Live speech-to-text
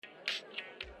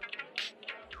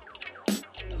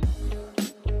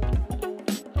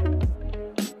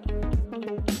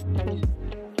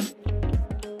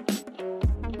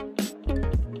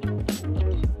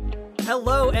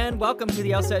and welcome to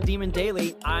the LSAT Demon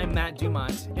Daily. I'm Matt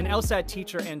Dumont, an LSAT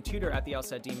teacher and tutor at the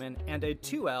LSAT Demon and a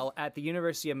 2L at the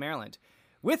University of Maryland.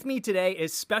 With me today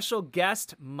is special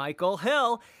guest Michael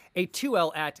Hill, a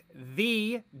 2L at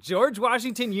the George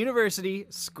Washington University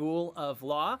School of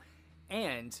Law,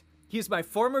 and he's my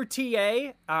former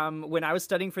TA when I was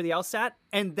studying for the LSAT,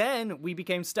 and then we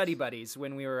became study buddies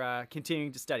when we were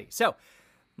continuing to study. So,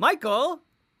 Michael,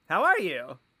 how are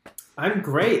you? I'm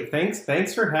great.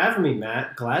 Thanks for having me,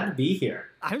 Matt. Glad to be here.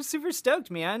 I'm super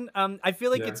stoked, man. I feel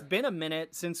like it's been a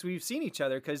minute since we've seen each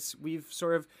other because we've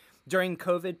sort of, during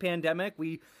COVID pandemic,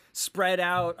 we spread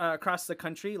out across the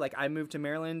country. Like I moved to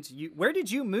Maryland. Where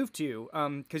did you move to?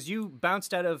 Because you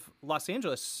bounced out of Los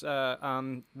Angeles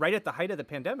right at the height of the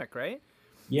pandemic, right?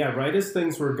 Yeah, right as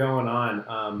things were going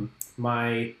on.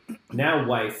 My now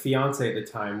wife, fiance at the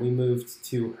time, we moved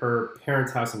to her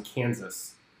parents' house in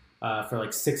Kansas for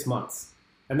like 6 months.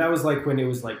 And that was like when it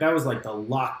was like, that was like the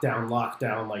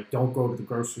lockdown, like don't go to the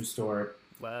grocery store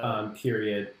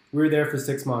period. We were there for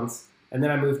 6 months. And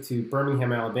then I moved to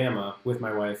Birmingham, Alabama with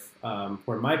my wife,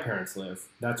 where my parents live.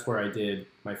 That's where I did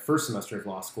my first semester of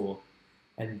law school.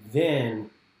 And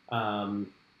then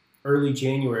early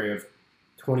January of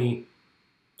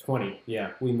 2020,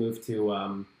 we moved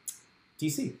to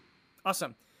DC.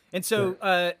 Awesome. And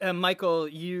so, Michael,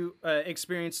 you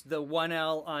experienced the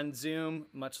 1L on Zoom,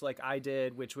 much like I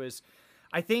did, which was,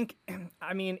 I think,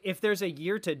 I mean, if there's a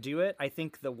year to do it, I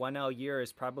think the 1L year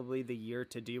is probably the year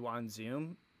to do on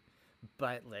Zoom.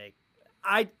 But like,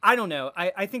 I don't know.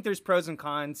 I think there's pros and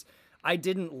cons. I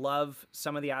didn't love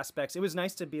some of the aspects. It was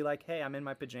nice to be like, hey, I'm in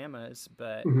my pajamas.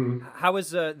 But how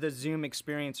was the Zoom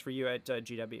experience for you at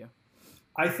GW?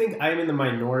 I think I'm in the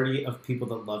minority of people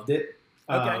that loved it.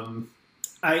 Okay.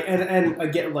 And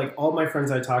again, like all my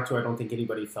friends I talked to, I don't think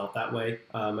anybody felt that way.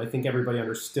 I think everybody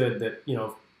understood that,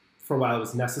 for a while it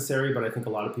was necessary, but I think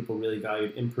a lot of people really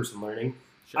valued in-person learning.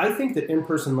 Sure. I think that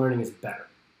in-person learning is better.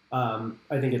 I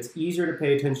think it's easier to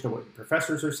pay attention to what your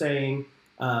professors are saying.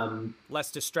 Less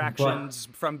distractions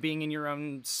from being in your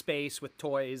own space with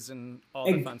toys and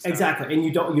all the fun stuff. Exactly. And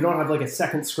you don't have like a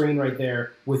second screen right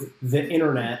there with the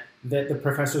internet that the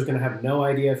professor's going to have no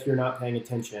idea if you're not paying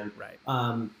attention. Right.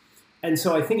 And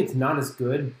so I think it's not as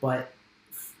good, but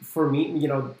for me,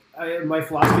 my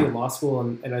philosophy in law school,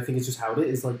 and I think it's just how it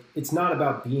is, like, it's not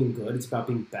about being good, it's about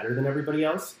being better than everybody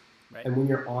else. Right. And when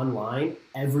you're online,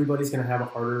 everybody's going to have a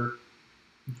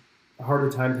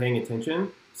harder time paying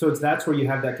attention. So that's where you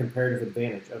have that comparative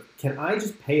advantage of, can I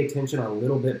just pay attention a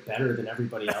little bit better than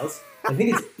everybody else? I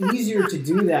think it's easier to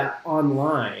do that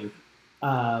online.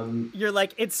 You're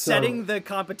like, it's setting the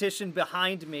competition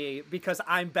behind me because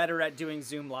I'm better at doing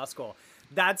Zoom law school.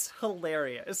 That's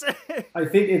hilarious. I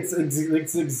think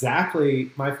it's exactly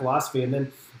my philosophy. And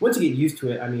then once you get used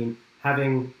to it, I mean,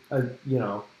 having a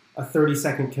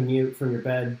 30-second commute from your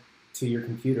bed to your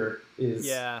computer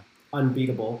is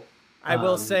unbeatable. I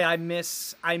will say I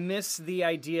miss the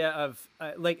idea of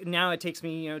like now it takes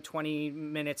me 20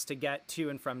 minutes to get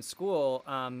to and from school,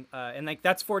 and like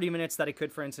that's 40 minutes that I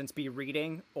could, for instance, be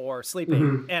reading or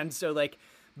sleeping, and so like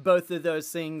both of those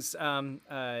things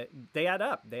they add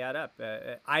up.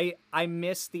 I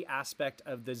miss the aspect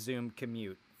of the Zoom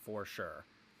commute for sure.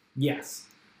 Yes,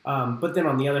 but then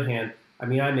on the other hand, I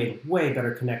mean, I made way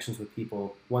better connections with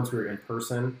people once we were in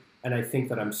person. And I think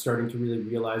that I'm starting to really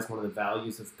realize one of the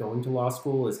values of going to law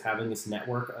school is having this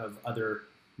network of other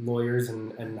lawyers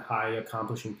and high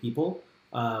accomplishing people.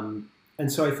 And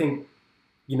so I think,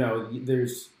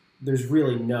 there's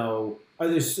really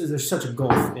there's such a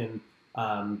gulf in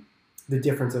the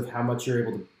difference of how much you're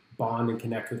able to bond and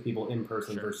connect with people in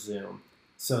person versus Zoom.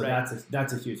 So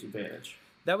that's a huge advantage.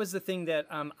 That was the thing that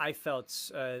I felt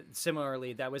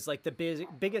similarly. That was like the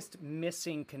biggest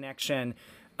missing connection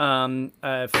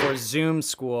for Zoom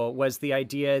school was the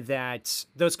idea that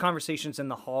those conversations in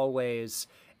the hallways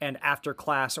and after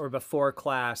class or before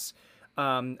class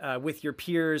with your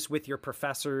peers, with your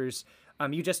professors,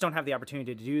 you just don't have the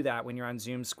opportunity to do that when you're on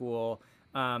Zoom school.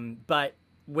 But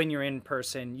when you're in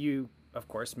person, you, of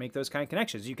course, make those kind of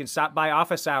connections. You can stop by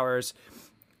office hours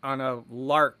on a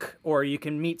lark, or you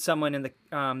can meet someone in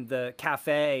the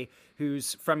cafe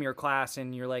who's from your class,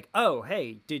 and you're like, oh,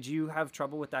 hey, did you have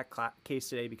trouble with that case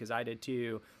today? Because I did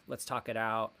too. Let's talk it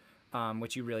out,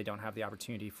 which you really don't have the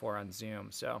opportunity for on Zoom.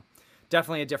 So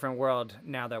definitely a different world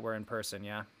now that we're in person,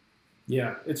 yeah?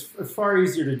 Yeah, it's far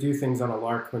easier to do things on a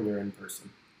lark when you're in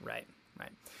person. Right.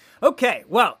 Okay,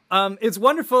 well, it's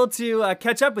wonderful to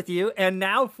catch up with you. And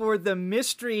now for the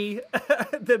mystery,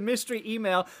 the mystery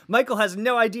email. Michael has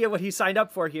no idea what he signed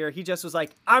up for here. He just was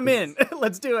like, "I'm in.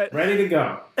 Let's do it." Ready to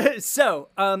go. So,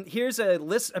 here's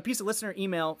a piece of listener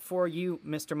email for you,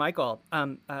 Mr. Michael.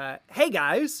 Hey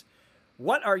guys,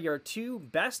 what are your 2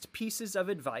 best pieces of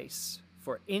advice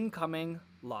for incoming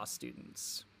law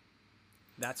students?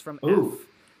 That's from Ooh. F.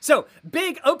 So,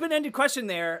 big open-ended question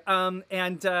there,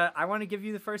 and I want to give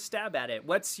you the first stab at it.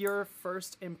 What's your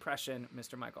first impression,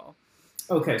 Mr. Michael?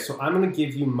 Okay, so I'm going to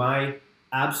give you my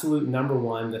absolute number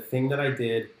one, the thing that I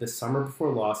did the summer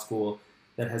before law school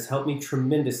that has helped me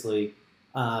tremendously,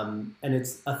 and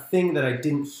it's a thing that I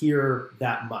didn't hear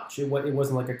that much. It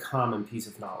wasn't like a common piece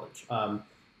of knowledge,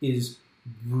 is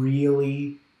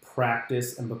really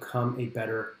practice and become a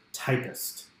better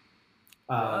typist.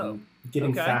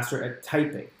 Getting faster at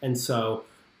typing. And so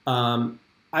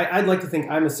I'd like to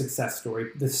think I'm a success story.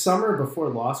 The summer before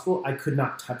law school, I could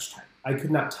not touch type. I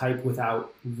could not type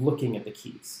without looking at the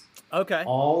keys. Okay.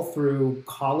 All through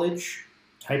college,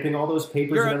 typing all those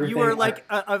papers and everything. You were like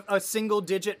a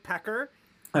single-digit pecker?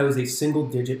 I was a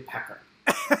single-digit pecker.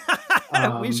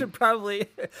 We should probably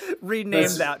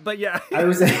rename that, but yeah. I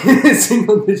was a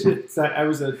single-digit, I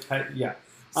was a, yeah.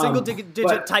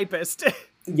 Single-digit typist.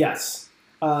 Yes.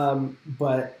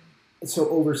 But so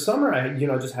over summer, I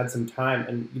just had some time,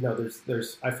 and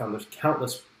I found there's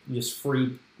countless just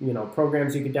free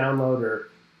programs you could download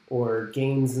or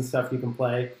games and stuff you can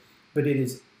play. But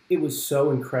it was so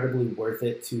incredibly worth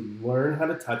it to learn how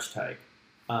to touch type,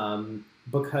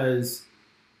 because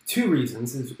 2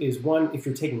 reasons is one, if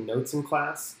you're taking notes in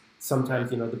class,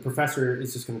 sometimes the professor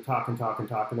is just going to talk and talk and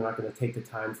talk, and they're not going to take the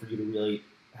time for you to really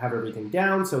have everything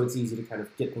down. So it's easy to kind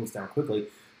of get things down quickly.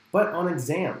 But on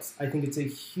exams, I think it's a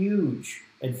huge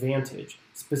advantage,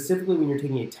 specifically when you're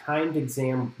taking a timed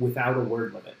exam without a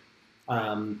word limit.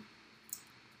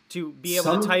 To be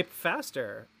able to type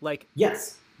faster.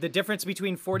 Yes. The difference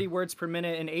between 40 words per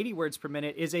minute and 80 words per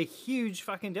minute is a huge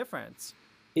fucking difference.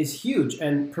 Is huge.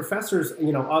 And professors,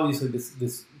 obviously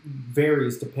this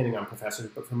varies depending on professors,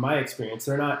 but from my experience,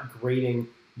 they're not grading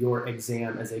your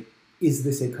exam as is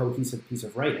this a cohesive piece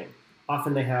of writing?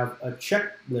 Often they have a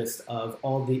checklist of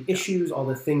all the issues, all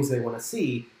the things they want to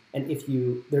see, and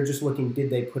they're just looking, did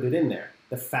they put it in there?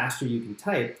 The faster you can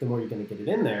type, the more you're going to get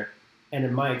it in there. And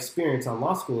in my experience on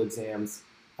law school exams,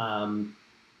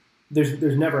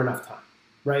 there's never enough time,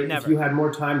 right? Never. If you had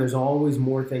more time, there's always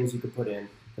more things you could put in.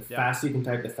 The faster you can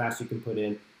type, the faster you can put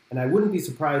in. And I wouldn't be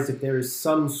surprised if there is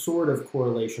some sort of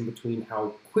correlation between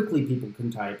how quickly people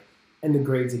can type and the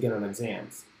grades they get on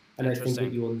exams. And I think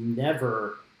that you will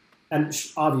never... And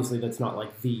obviously, that's not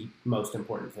like the most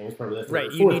important thing. It's probably the third or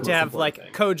fourth you need to have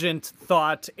thing. Cogent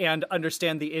thought and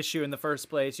understand the issue in the first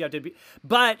place. You have to be,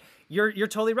 but you're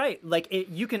totally right.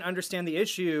 You can understand the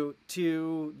issue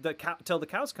till the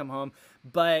cows come home.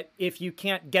 But if you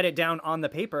can't get it down on the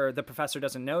paper, the professor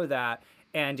doesn't know that.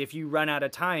 And if you run out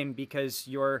of time because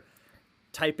you're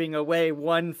typing away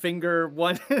one finger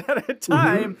one at a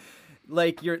time. Mm-hmm.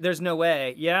 There's no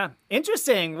way. Yeah.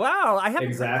 Interesting. Wow. I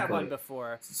haven't heard that one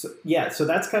before. So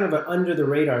that's kind of an under the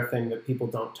radar thing that people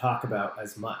don't talk about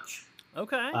as much.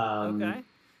 Okay.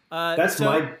 That's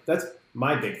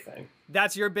my big thing.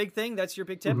 That's your big thing. That's your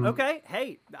big tip. Mm-hmm. Okay.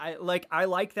 Hey, I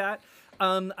like that.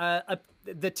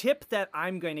 The tip that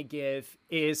I'm going to give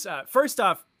is, first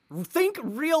off, think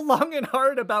real long and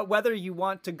hard about whether you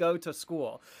want to go to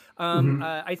school.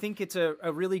 I think it's a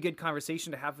really good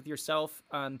conversation to have with yourself,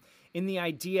 in the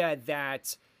idea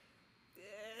that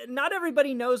not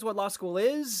everybody knows what law school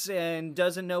is and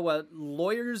doesn't know what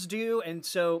lawyers do. And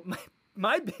so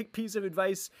my big piece of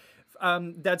advice,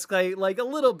 that's like a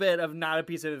little bit of not a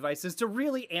piece of advice, is to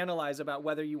really analyze about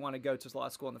whether you want to go to law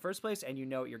school in the first place and you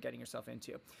know what you're getting yourself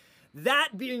into.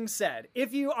 That being said,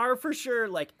 if you are for sure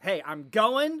hey, I'm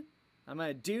going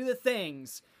to do the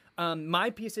things, my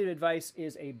piece of advice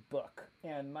is a book.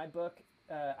 And my book,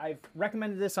 I've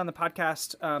recommended this on the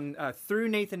podcast through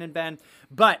Nathan and Ben,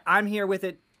 but I'm here with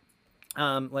it.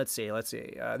 Let's see.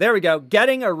 There we go.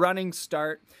 Getting a Running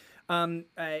Start.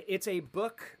 It's a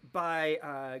book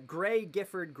by Gray,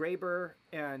 Gifford, Graeber,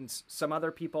 and some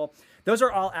other people. Those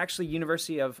are all actually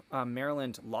University of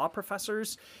Maryland law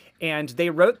professors, and they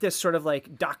wrote this sort of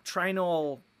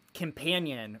doctrinal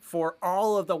companion for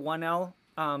all of the 1L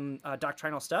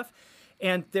doctrinal stuff.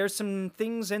 And there's some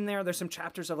things in there. There's some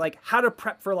chapters of how to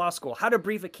prep for law school, how to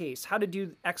brief a case, how to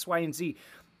do X, Y, and Z.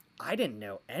 I didn't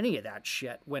know any of that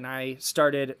shit when I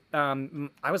started.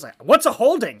 I was like, "What's a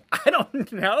holding?" I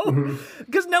don't know,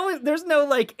 because there's no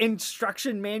like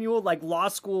instruction manual like Law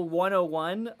School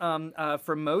 101.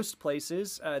 For most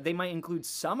places, they might include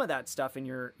some of that stuff in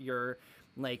your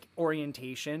like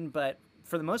orientation, but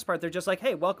for the most part, they're just like,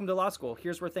 "Hey, welcome to law school.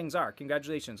 Here's where things are.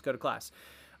 Congratulations, go to class."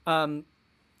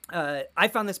 I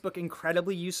found this book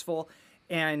incredibly useful.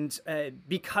 And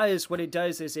because what it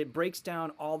does is it breaks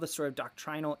down all the sort of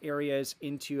doctrinal areas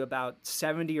into about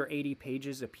 70 or 80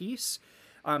 pages a piece.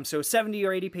 So 70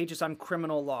 or 80 pages on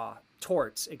criminal law,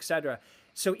 torts, etc.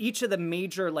 So each of the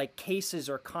major like cases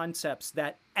or concepts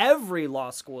that every law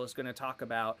school is going to talk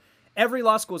about, every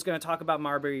law school is going to talk about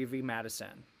Marbury v.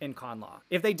 Madison in con law.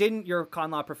 If they didn't, your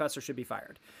con law professor should be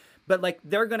fired. But like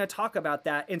they're going to talk about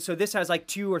that. And so this has like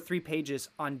 2 or 3 pages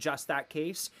on just that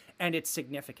case and its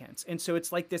significance. And so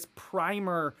it's like this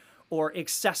primer or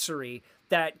accessory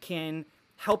that can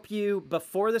help you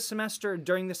before the semester,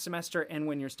 during the semester, and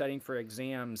when you're studying for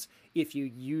exams if you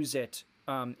use it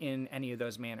in any of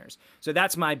those manners. So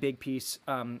that's my big piece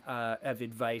of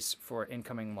advice for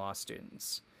incoming law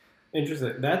students.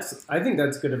 Interesting. I think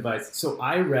that's good advice. So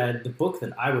I read the book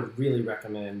that I would really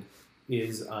recommend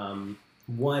is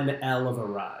One L of a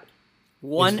Ride.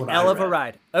 One L of a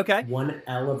Ride. Okay. One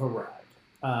L of a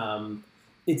Ride.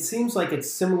 It seems like it's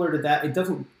similar to that. It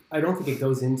doesn't. I don't think it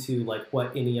goes into like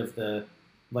what any of the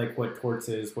like what torts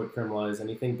is, what criminal is,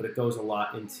 anything. But it goes a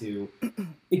lot into.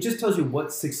 It just tells you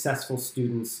what successful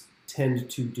students tend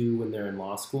to do when they're in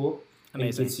law school. Amazing.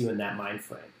 And it gets you in that mind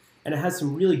frame. And it has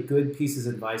some really good pieces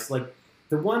of advice. Like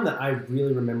the one that I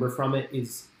really remember from it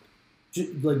is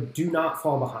like do not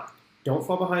fall behind. Don't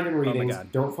fall behind in readings.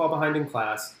 Don't fall behind in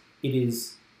class. It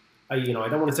is, I don't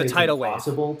want to say it's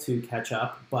impossible to catch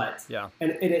up, but yeah.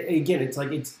 And again, it's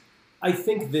like I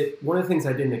think that one of the things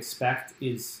I didn't expect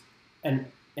is, and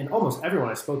almost everyone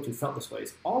I spoke to felt this way,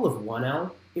 is all of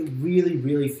 1L. It really,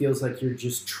 really feels like you're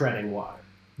just treading water.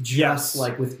 Just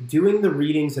like with doing the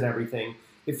readings and everything,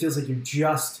 it feels like you're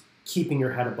just keeping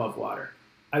your head above water.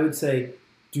 I would say,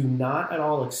 do not at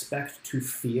all expect to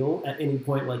feel at any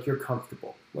point like you're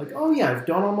comfortable. Like, oh yeah, I've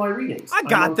done all my readings. I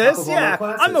got this. Yeah,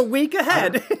 I'm a week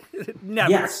ahead.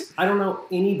 Never. Yes, I don't know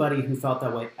anybody who felt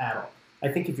that way at all. I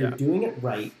think if you're doing it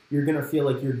right, you're going to feel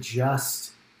like you're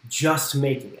just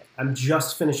making it. I'm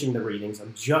just finishing the readings.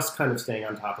 I'm just kind of staying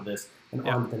on top of this and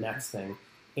on to the next thing.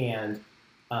 And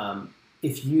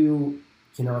if you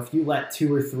let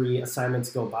 2 or 3 assignments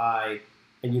go by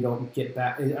and you don't get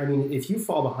back, I mean, if you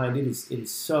fall behind, it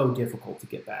is so difficult to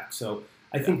get back. So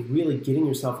I think really getting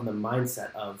yourself in the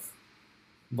mindset of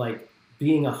like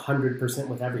being 100%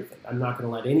 with everything. I'm not going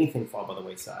to let anything fall by the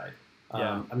wayside.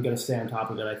 I'm going to stay on top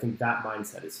of it. I think that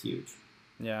mindset is huge.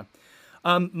 Yeah.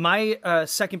 My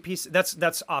second piece,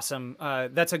 that's awesome.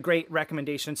 That's a great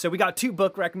recommendation. So we got 2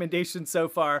 book recommendations so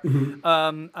far.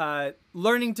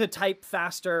 Learning to type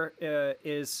faster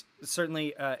is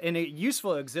certainly a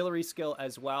useful auxiliary skill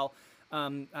as well.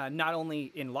 Not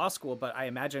only in law school, but I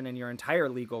imagine in your entire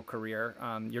legal career,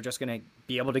 you're just going to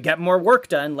be able to get more work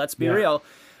done. Let's be real.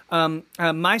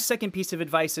 My second piece of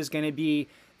advice is going to be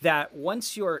that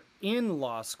once you're in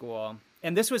law school,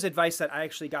 and this was advice that I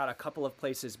actually got a couple of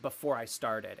places before I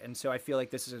started, and so I feel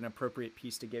like this is an appropriate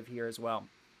piece to give here as well.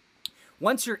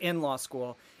 Once you're in law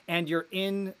school and you're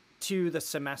into the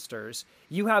semesters,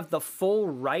 you have the full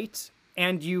right,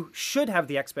 and you should have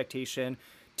the expectation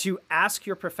to ask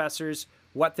your professors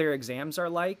what their exams are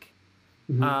like,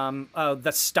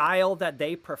 the style that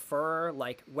they prefer,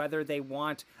 like whether they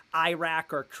want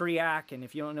IRAC or CREAC, and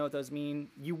if you don't know what those mean,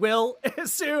 you will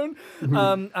soon.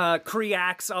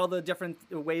 CREACs, all the different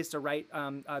ways to write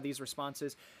these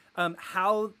responses,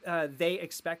 how they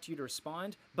expect you to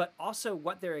respond, but also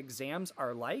what their exams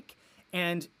are like.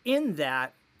 And in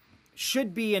that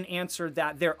should be an answer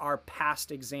that there are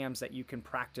past exams that you can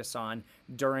practice on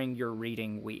during your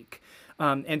reading week.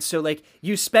 And so like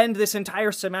you spend this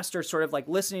entire semester sort of like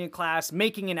listening to class,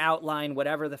 making an outline,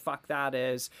 whatever the fuck that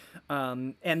is.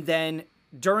 And then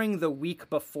during the week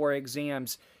before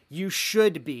exams, you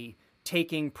should be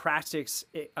taking practice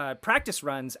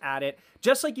runs at it,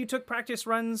 just like you took practice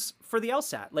runs for the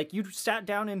LSAT. Like you sat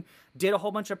down and did a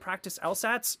whole bunch of practice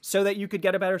LSATs so that you could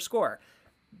get a better score.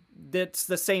 That's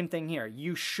the same thing here.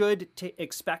 You should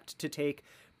expect to take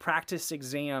practice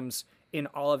exams in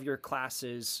all of your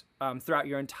classes throughout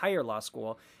your entire law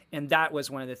school. And that was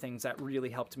one of the things that really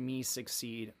helped me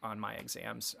succeed on my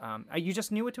exams. You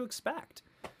just knew what to expect.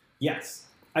 Yes.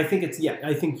 I think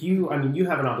you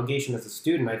have an obligation as a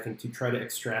student, I think, to try to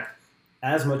extract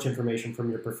as much information from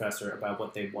your professor about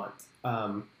what they want.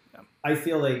 I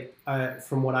feel like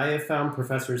from what I have found,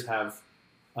 professors have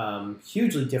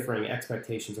hugely differing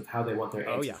expectations of how they want their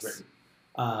Oh, answers yes.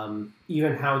 written.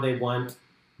 Even how they want,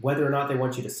 whether or not they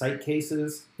want you to cite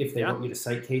cases, if they Yeah. want you to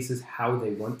cite cases, how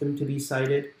they want them to be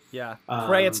cited. Yeah.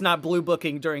 Pray it's not blue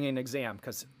booking during an exam,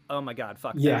 because, oh my God,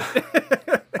 fuck Yeah.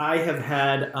 that. I have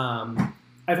had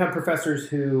I've had professors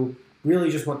who really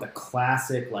just want the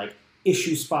classic like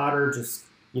issue spotter, just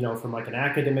from like an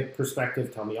academic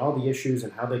perspective, tell me all the issues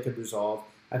and how they could resolve.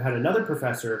 I've had another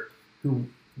professor who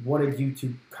wanted you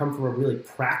to come from a really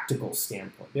practical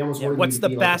standpoint. They almost wanted what's you to the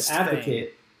be best like an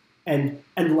advocate, and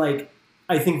like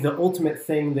I think the ultimate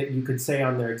thing that you could say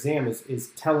on their exam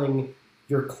is telling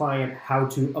your client how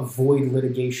to avoid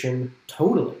litigation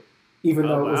totally. Even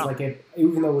though it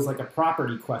was like a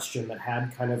property question that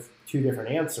had kind of two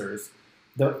different answers,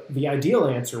 the ideal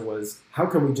answer was how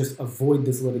can we just avoid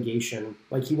this litigation?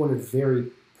 Like he wanted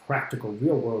very practical,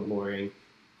 real world lawyering,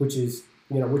 which is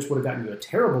which would have gotten you a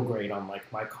terrible grade on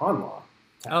like my con law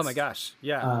test. Oh my gosh,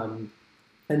 yeah.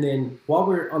 And then while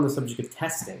we're on the subject of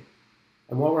testing,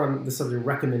 and while we're on the subject of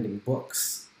recommending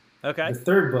books, Okay. the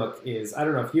third book is, I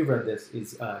don't know if you've read this,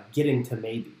 is Getting to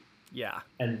Maybe. Yeah.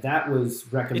 And that was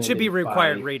recommended. It should be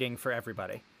required by, reading for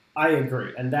everybody. I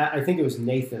agree. And that I think it was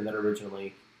Nathan that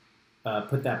originally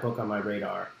put that book on my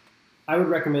radar. I would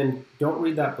recommend don't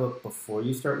read that book before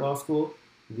you start law school.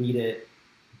 Read it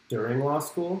during law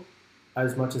school.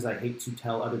 As much as I hate to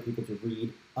tell other people to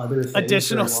read other things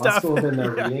Additional during law stuff. school than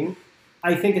they're Yeah. reading,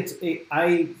 I think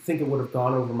it would have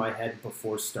gone over my head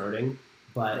before starting,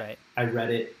 but Right. I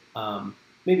read it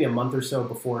maybe a month or so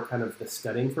before kind of the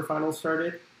studying for finals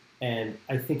started, and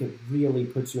I think it really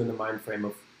puts you in the mind frame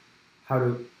of how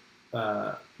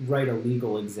to write a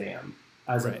legal exam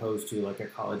as Right. opposed to like a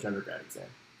college undergrad exam.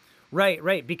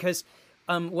 Right. Because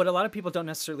what a lot of people don't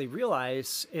necessarily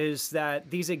realize is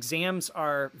that these exams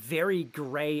are very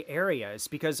gray areas,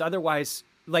 because otherwise,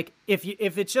 like if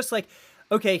it's just like,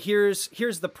 okay, here's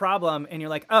the problem, and you're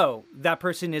like, oh, that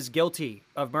person is guilty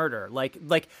of murder. Like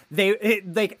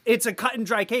it's a cut and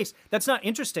dry case. That's not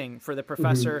interesting for the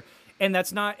professor. And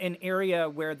that's not an area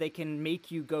where they can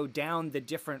make you go down the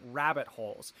different rabbit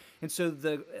holes. And so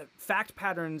the fact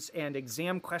patterns and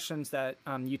exam questions that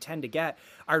you tend to get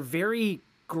are very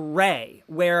gray,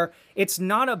 where it's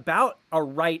not about a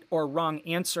right or wrong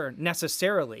answer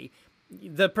necessarily.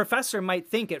 The professor might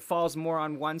think it falls more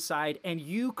on one side, and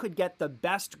you could get the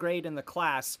best grade in the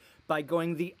class by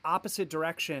going the opposite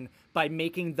direction, by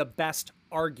making the best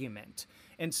argument.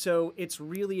 And so it's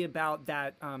really about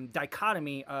that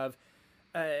dichotomy of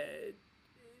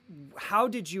how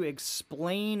did you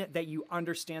explain that you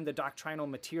understand the doctrinal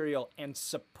material and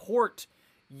support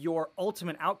your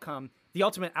ultimate outcome, the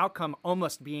ultimate outcome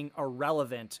almost being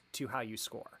irrelevant to how you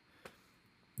score.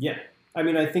 Yeah. I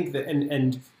mean, I think that,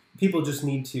 and people just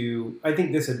need to, I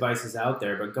think this advice is out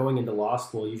there, but going into law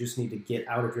school, you just need to get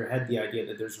out of your head the idea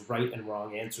that there's right and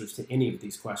wrong answers to any of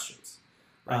these questions.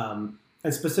 Right.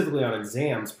 And specifically on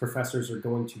exams, professors are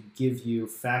going to give you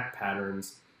fact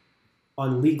patterns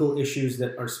on legal issues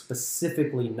that are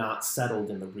specifically not settled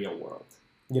in the real world.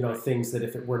 Things that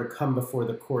if it were to come before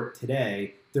the court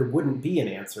today, there wouldn't be an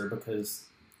answer because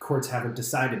courts haven't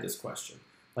decided this question.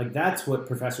 Like that's what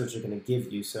professors are going to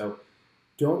give you. So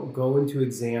don't go into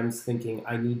exams thinking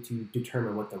I need to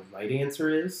determine what the right answer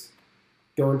is.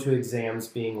 Go into exams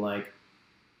being like,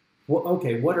 well,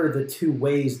 okay, what are the two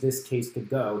ways this case could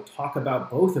go? Talk about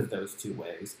both of those two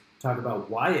ways. Talk about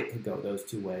why it could go those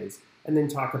two ways. And then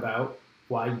talk about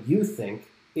why you think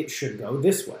it should go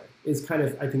this way. Is kind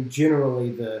of, I think,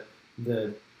 generally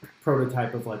the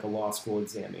prototype of like a law school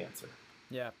exam answer.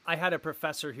 Yeah. I had a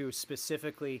professor who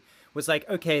specifically was like,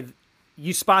 okay,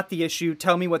 you spot the issue,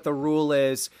 tell me what the rule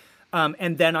is.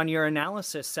 And then on your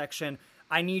analysis section,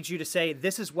 I need you to say,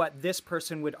 this is what this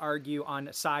person would argue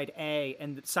on side A,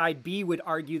 and side B would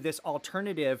argue this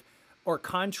alternative or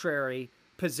contrary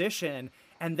position.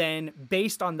 And then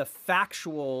based on the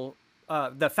factual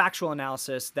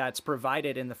analysis that's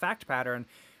provided in the fact pattern,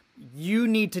 you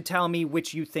need to tell me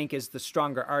which you think is the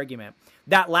stronger argument.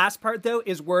 That last part, though,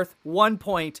 is worth 1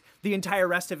 point. The entire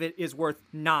rest of it is worth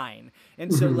 9.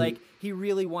 And so, like, he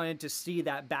really wanted to see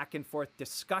that back and forth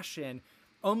discussion,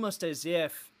 almost as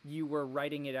if you were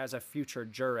writing it as a future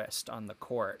jurist on the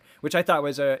court, which I thought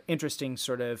was an interesting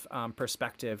sort of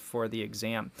perspective for the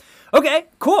exam. Okay,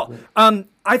 cool.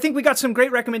 I think we got some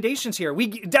great recommendations here. We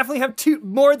definitely have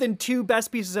more than two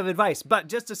best pieces of advice, but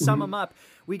just to sum them up,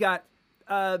 we got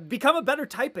become a better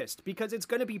typist, because it's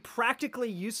going to be practically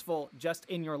useful just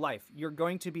in your life. You're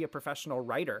going to be a professional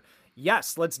writer.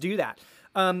 Yes, let's do that.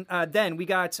 Then we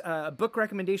got a book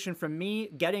recommendation from me,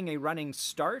 Getting a Running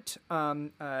Start,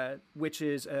 which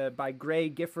is by Gray,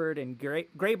 Gifford, and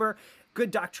Graeber.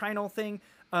 good doctrinal thing.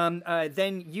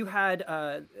 Then you had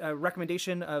a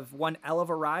recommendation of One L of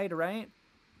a Ride, right?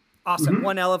 Awesome.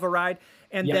 One L of a Ride.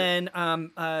 And then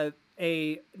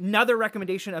another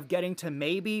recommendation of Getting to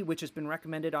Maybe, which has been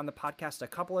recommended on the podcast a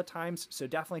couple of times. So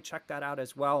definitely check that out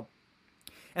as well.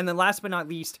 And then last but not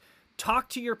least, talk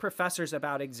to your professors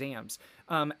about exams.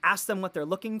 Ask them what they're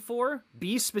looking for,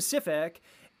 be specific,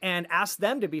 and ask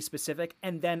them to be specific,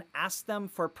 and then ask them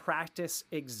for practice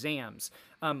exams.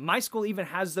 My school even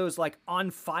has those like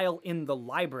on file in the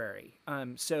library.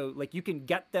 So like you can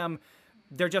get them,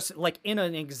 they're just like in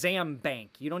an exam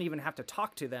bank. You don't even have to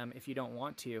talk to them if you don't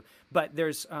want to, but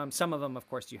there's some of them, of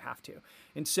course, you have to.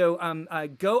 And so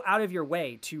go out of your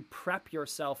way to prep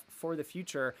yourself for the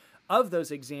future of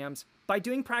those exams by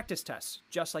doing practice tests,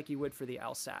 just like you would for the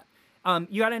LSAT.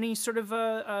 You got any sort of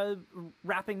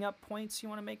wrapping up points you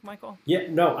want to make, Michael? Yeah,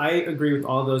 no, I agree with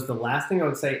all of those. The last thing I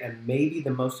would say, and maybe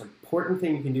the most important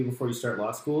thing you can do before you start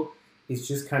law school, is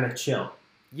just kind of chill.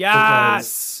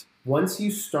 Yes! Because once you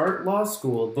start law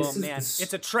school,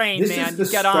 it's a train, man. This is the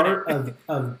Get start on it.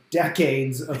 of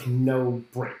decades of no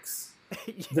breaks.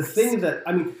 Yes. The thing that,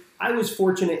 I was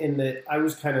fortunate in that I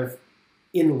was kind of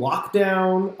in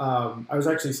lockdown. I was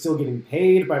actually still getting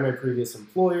paid by my previous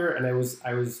employer, and I was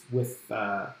with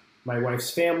my wife's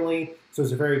family, so it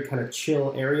was a very kind of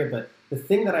chill area. But the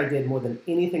thing that I did more than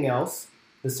anything else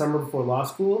the summer before law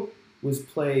school was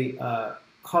play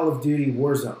Call of Duty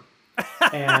Warzone,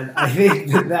 and I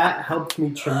think that helped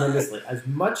me tremendously. As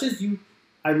much as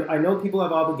I know people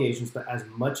have obligations, but as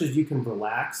much as you can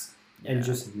relax and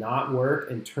just not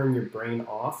work and turn your brain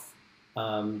off.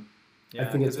 I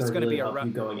think it's going to really help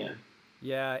you going in.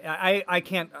 Yeah, I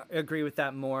can't agree with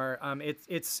that more.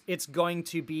 It's going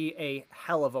to be a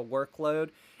hell of a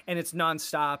workload, and it's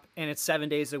nonstop, and it's 7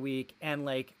 days a week, and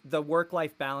like the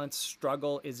work-life balance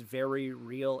struggle is very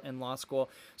real in law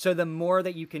school. So the more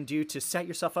that you can do to set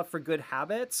yourself up for good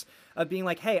habits of being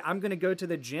like, hey, I'm going to go to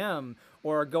the gym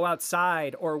or go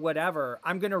outside or whatever.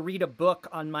 I'm going to read a book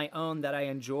on my own that I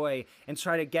enjoy and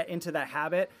try to get into that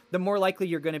habit, the more likely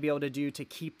you're going to be able to do to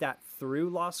keep that through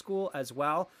law school as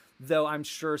well. Though I'm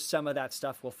sure some of that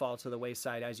stuff will fall to the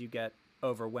wayside as you get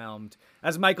overwhelmed.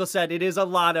 As Michael said, it is a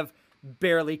lot of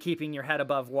barely keeping your head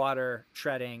above water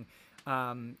treading.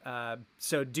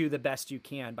 So do the best you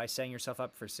can by setting yourself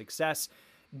up for success.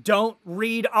 Don't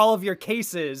read all of your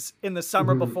cases in the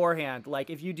summer beforehand. Like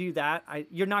if you do that,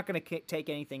 you're not going to take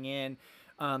anything in.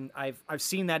 I've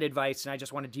seen that advice, and I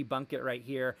just want to debunk it right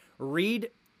here. Read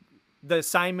the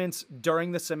assignments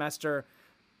during the semester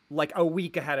like a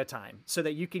week ahead of time so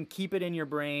that you can keep it in your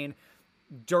brain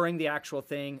during the actual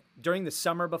thing. During the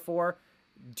summer before,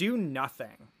 do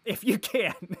nothing if you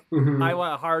can. I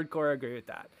want to hardcore agree with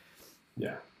that.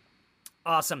 Yeah.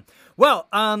 Awesome. Well,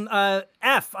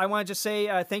 F, I want to just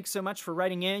say thanks so much for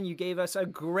writing in. You gave us a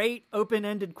great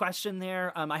open-ended question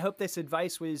there. I hope this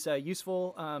advice was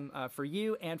useful for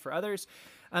you and for others.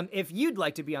 If you'd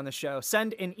like to be on the show,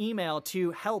 send an email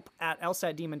to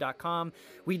help@lsatdemon.com.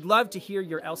 We'd love to hear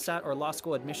your LSAT or law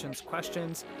school admissions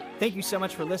questions. Thank you so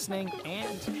much for listening,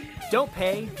 and don't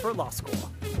pay for law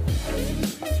school.